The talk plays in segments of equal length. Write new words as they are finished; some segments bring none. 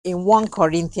In 1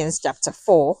 Corinthians chapter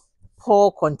 4,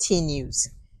 Paul continues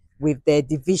with the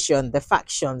division, the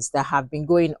factions that have been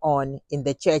going on in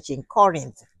the church in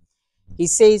Corinth. He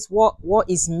says, what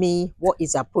is me? What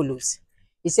is Apollos?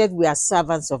 He said, we are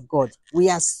servants of God.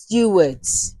 We are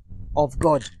stewards of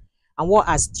God. And what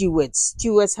are stewards?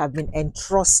 Stewards have been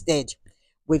entrusted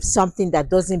with something that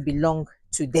doesn't belong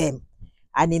to them.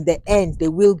 And in the end, they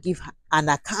will give an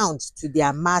account to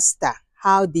their master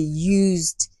how they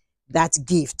used that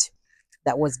gift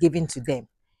that was given to them.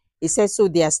 He says, so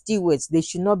they are stewards. They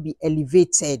should not be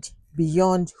elevated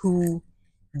beyond who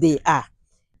they are.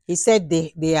 He said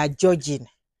they are judging.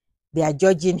 They are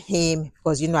judging him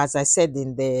because, as I said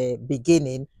in the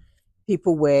beginning,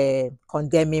 people were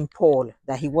condemning Paul,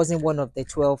 that he wasn't one of the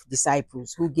 12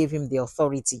 disciples who gave him the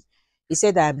authority. He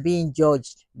said, I'm being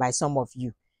judged by some of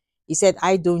you. He said,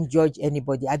 I don't judge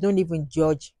anybody. I don't even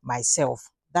judge myself.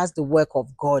 That's the work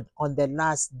of God on the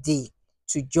last day,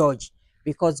 to judge,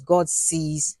 because God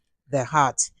sees the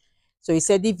heart. So he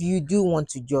said, if you do want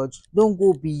to judge, don't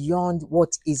go beyond what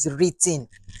is written.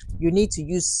 You need to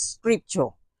use scripture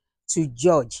to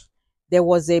judge. There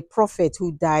was a prophet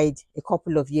who died a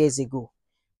couple of years ago.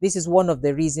 This is one of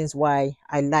the reasons why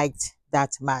I liked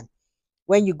that man.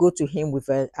 When you go to him with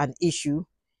an issue,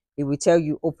 he will tell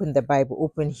you, open the Bible,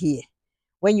 open here.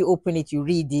 When you open it, you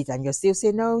read it, and you're still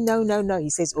saying, no, no, no, no. He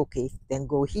says, okay, then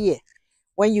go here.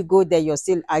 When you go there, you're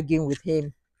still arguing with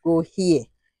him, go here.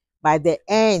 By the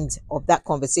end of that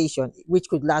conversation, which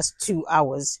could last 2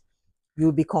 hours,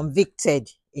 you'll be convicted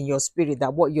in your spirit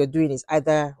that what you're doing is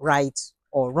either right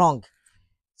or wrong.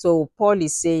 So Paul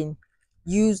is saying,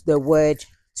 use the word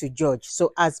to judge.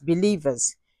 So as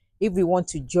believers, if we want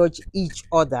to judge each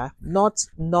other, not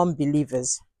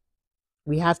non-believers,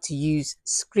 we have to use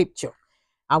scripture.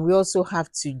 And we also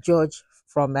have to judge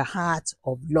from a heart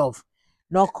of love,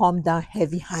 not come down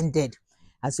heavy-handed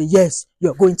and say, yes,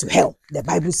 you're going to hell. The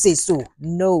Bible says so.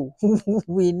 No,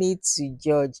 we need to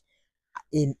judge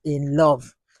in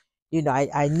love.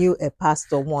 I knew a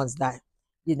pastor once that,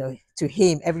 to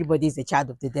him, everybody is a child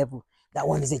of the devil. That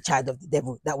one is a child of the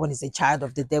devil. That one is a child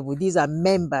of the devil. These are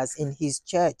members in his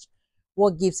church.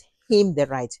 What gives him the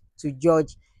right to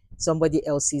judge somebody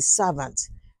else's servant?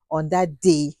 On that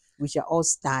day, we shall all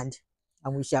stand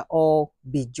and we shall all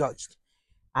be judged.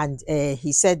 And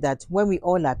he said that when we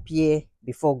all appear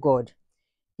before God,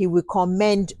 he will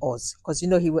commend us, because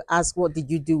he will ask, what did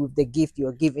you do with the gift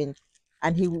you're giving?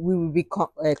 And we will be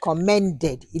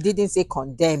commended. He didn't say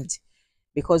condemned,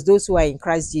 because those who are in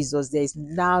Christ Jesus, there is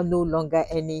now no longer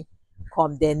any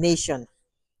condemnation.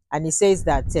 And he says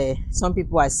that some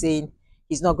people are saying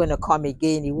he's not going to come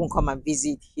again, he won't come and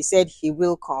visit. He said he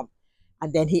will come.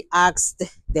 And then he asked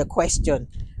the question,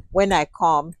 when I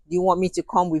come, do you want me to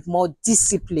come with more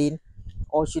discipline,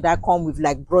 or should I come with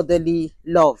like brotherly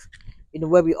love,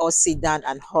 where we all sit down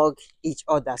and hug each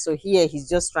other? So here he's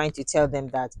just trying to tell them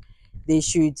that they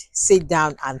should sit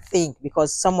down and think,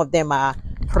 because some of them are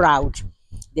proud.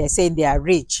 They're saying they are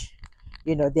rich,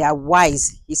 they are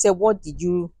wise. He said, what do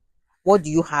you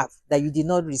have that you did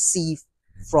not receive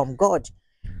from God?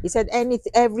 He said,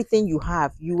 everything you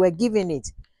have, you were given it.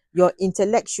 Your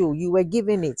intellectual, you were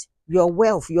given it. Your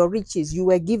wealth, your riches, you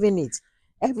were given it.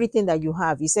 Everything that you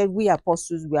have. He said, we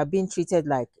apostles, we are being treated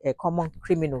like common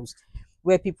criminals,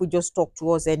 where people just talk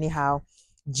to us anyhow,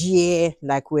 jeer,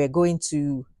 like we're going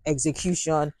to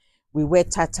execution. We wear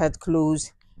tattered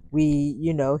clothes.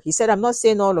 He said, I'm not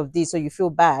saying all of this so you feel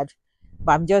bad,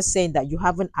 but I'm just saying that you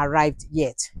haven't arrived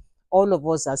yet. All of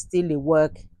us are still a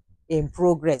work in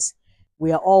progress.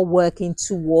 We are all working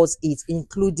towards it,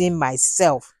 including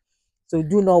myself. So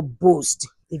do not boast.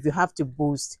 If you have to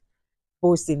boast,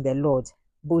 boast in the Lord,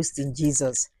 boast in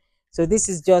Jesus. So this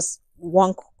is just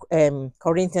 1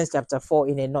 Corinthians chapter 4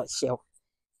 in a nutshell.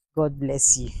 God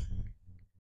bless you.